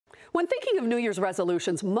When thinking of New Year's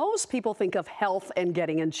resolutions, most people think of health and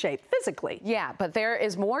getting in shape physically. Yeah, but there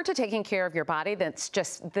is more to taking care of your body than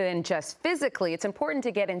just physically. It's important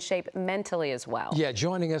to get in shape mentally as well. Yeah,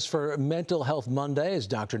 joining us for Mental Health Monday is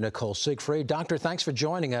Dr. Nicole Siegfried. Doctor, thanks for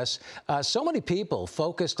joining us. So many people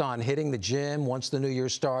focused on hitting the gym once the new year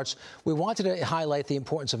starts. We wanted to highlight the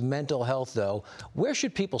importance of mental health, though. Where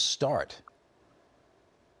should people start?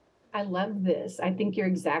 I love this. I think you're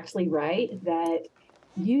exactly right that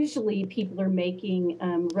usually people are making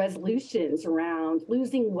resolutions around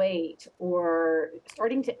losing weight or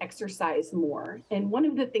starting to exercise more. And one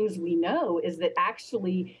of the things we know is that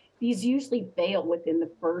actually these usually fail within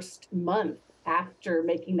the first month after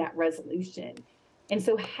making that resolution. And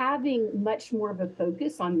so having much more of a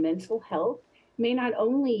focus on mental health may not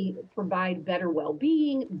only provide better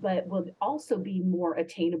well-being, but will also be more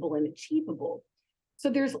attainable and achievable. So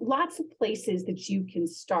there's lots of places that you can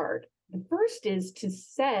start. The first is to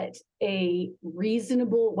set a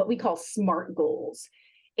reasonable, what we call SMART goals.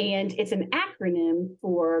 And it's an acronym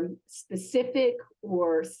for specific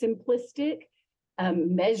or simplistic,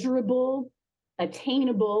 measurable,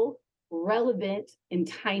 attainable, relevant, and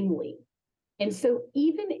timely. And so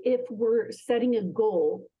even if we're setting a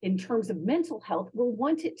goal in terms of mental health, we'll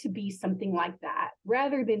want it to be something like that,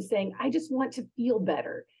 rather than saying, I just want to feel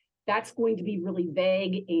better. That's going to be really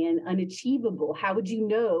vague and unachievable. How would you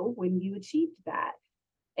know when you achieved that?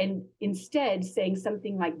 And instead saying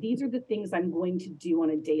something like, these are the things I'm going to do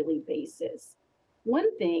on a daily basis.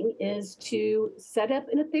 One thing is to set up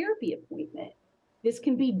a therapy appointment. This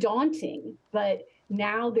can be daunting, but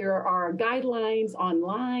now there are guidelines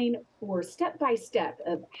online for step-by-step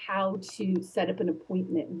of how to set up an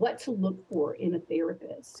appointment, what to look for in a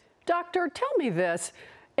therapist. Doctor, tell me this.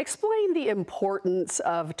 Explain the importance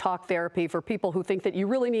of talk therapy for people who think that you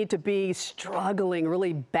really need to be struggling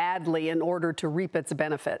really badly in order to reap its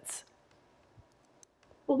benefits.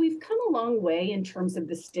 Well, we've come a long way in terms of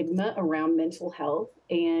the stigma around mental health,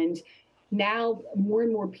 and now more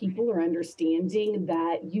and more people are understanding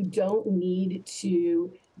that you don't need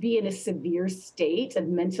to be in a severe state of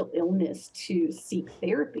mental illness to seek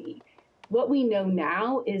therapy. What we know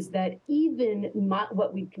now is that even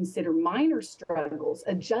what we consider minor struggles,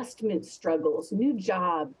 adjustment struggles, new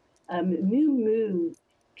job, new mood,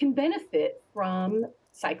 can benefit from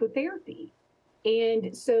psychotherapy.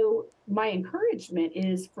 And so my encouragement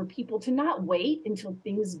is for people to not wait until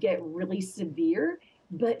things get really severe,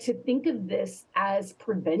 but to think of this as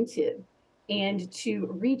preventive and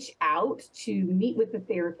to reach out to meet with the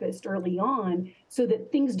therapist early on so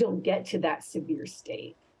that things don't get to that severe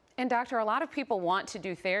state. And doctor, a lot of people want to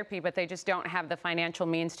do therapy, but they just don't have the financial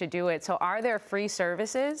means to do it. So are there free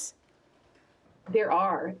services? There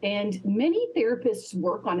are, and many therapists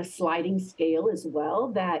work on a sliding scale as well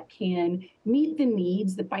that can meet the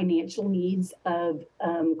needs, the financial needs of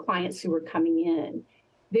clients who are coming in.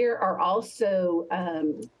 There are also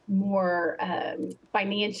more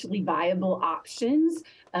financially viable options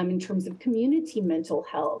in terms of community mental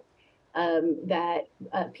health. That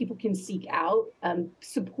people can seek out.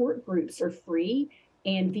 Support groups are free,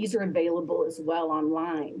 and these are available as well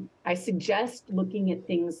online. I suggest looking at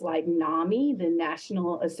things like NAMI, the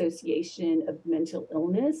National Association of Mental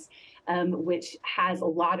Illness, which has a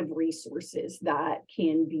lot of resources that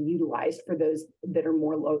can be utilized for those that are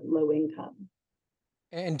more low income.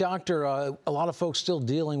 And doctor, a lot of folks still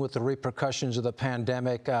dealing with the repercussions of the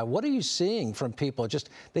pandemic. What are you seeing from people?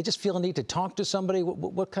 They just feel a need to talk to somebody?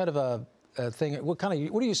 What kind of a thing? What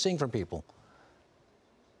are you seeing from people?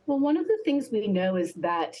 Well, one of the things we know is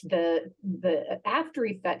that the after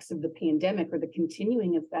effects of the pandemic, or the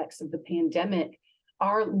continuing effects of the pandemic,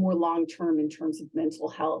 are more long-term in terms of mental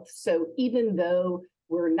health. So even though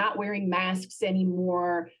we're not wearing masks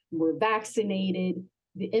anymore, we're vaccinated,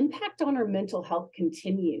 the impact on our mental health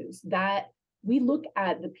continues. That we look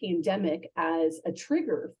at the pandemic as a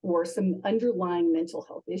trigger for some underlying mental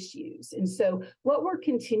health issues. And so what we're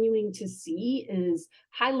continuing to see is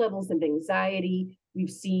high levels of anxiety. We've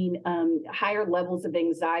seen higher levels of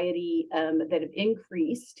anxiety that have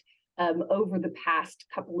increased over the past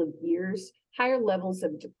couple of years, higher levels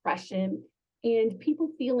of depression, and people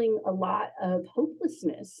feeling a lot of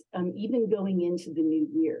hopelessness, even going into the new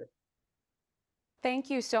year.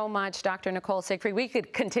 Thank you so much, Dr. Nicole Siegfried. We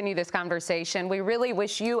could continue this conversation. We really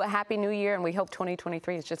wish you a happy new year, and we hope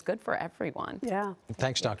 2023 is just good for everyone. Yeah.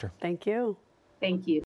 Thanks, doctor. Thank you. Thank you.